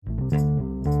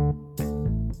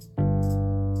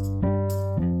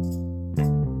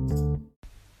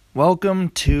Welcome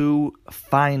to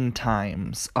Fine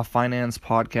Times, a finance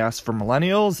podcast for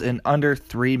millennials in under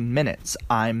 3 minutes.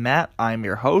 I'm Matt, I'm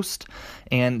your host,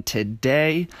 and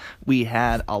today we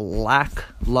had a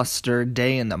lackluster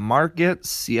day in the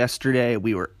markets. Yesterday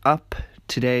we were up,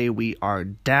 today we are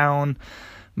down,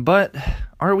 but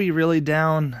are we really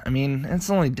down? I mean, it's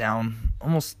only down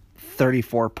almost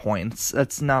 34 points.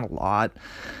 That's not a lot.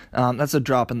 That's a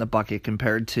drop in the bucket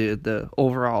compared to the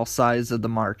overall size of the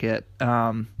market.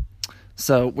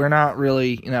 So we're not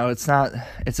really,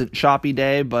 it's a choppy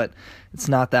day, but it's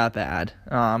not that bad.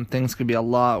 Things could be a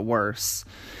lot worse.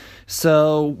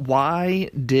 So why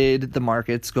did the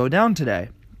markets go down today?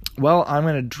 Well, I'm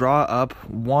going to draw up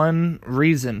one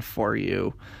reason for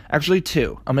you. Actually,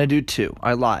 two. I'm going to do two.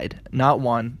 I lied. Not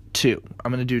one, two.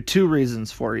 I'm going to do two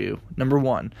reasons for you. Number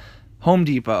one, Home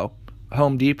Depot.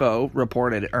 Home Depot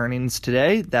reported earnings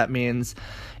today. That means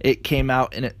it came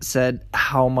out and it said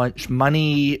how much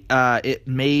money it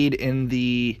made in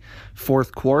the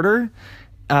fourth quarter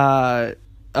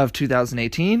of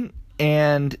 2018,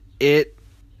 and it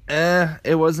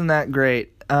wasn't that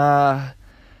great.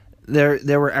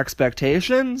 There were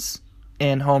expectations,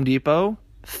 and Home Depot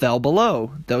fell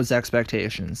below those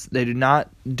expectations. They did not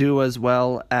do as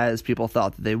well as people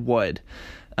thought that they would.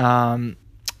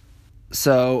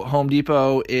 So Home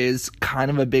Depot is kind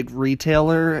of a big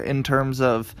retailer in terms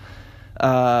of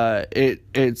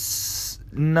it's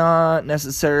not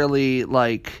necessarily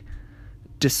like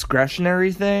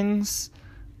discretionary things.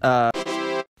 How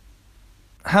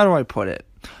do I put it?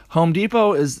 Home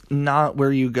Depot is not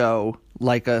where you go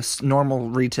like a normal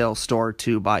retail store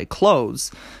to buy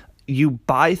clothes. You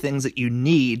buy things that you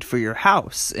need for your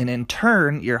house, and in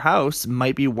turn, your house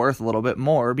might be worth a little bit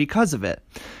more because of it.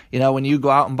 When you go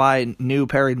out and buy a new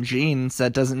pair of jeans,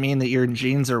 that doesn't mean that your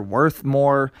jeans are worth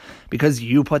more because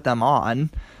you put them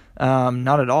on.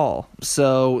 Not at all.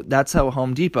 So that's how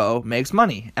Home Depot makes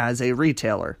money as a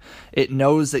retailer. It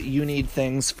knows that you need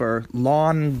things for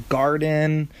lawn,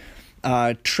 garden,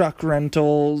 truck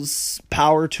rentals,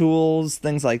 power tools,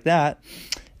 things like that.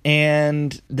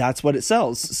 And that's what it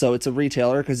sells. So it's a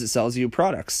retailer because it sells you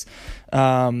products.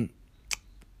 That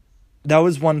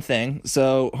was one thing.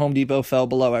 So Home Depot fell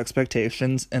below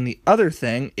expectations. And the other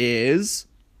thing is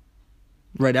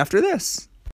right after this.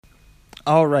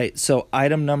 All right. So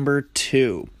item number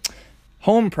 2.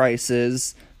 Home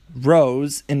prices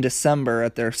rose in December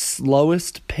at their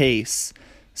slowest pace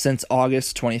since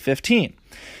August 2015.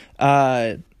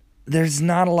 There's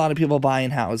not a lot of people buying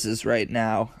houses right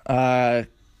now.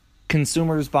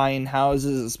 Consumers buying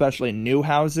houses, especially new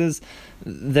houses,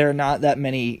 there are not that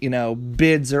many,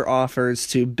 bids or offers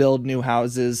to build new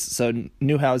houses. So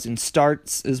new housing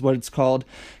starts is what it's called,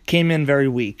 came in very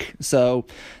weak. So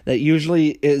that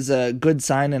usually is a good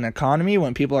sign in an economy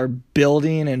when people are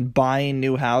building and buying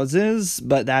new houses,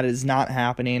 but that is not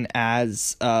happening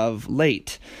as of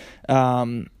late.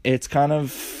 It's kind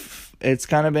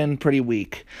of been pretty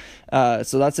weak.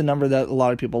 So that's a number that a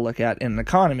lot of people look at in an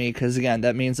economy because, again,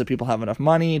 that means that people have enough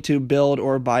money to build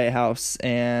or buy a house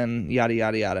and yada,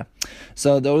 yada, yada.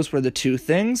 So those were the two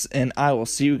things, and I will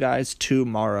see you guys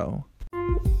tomorrow.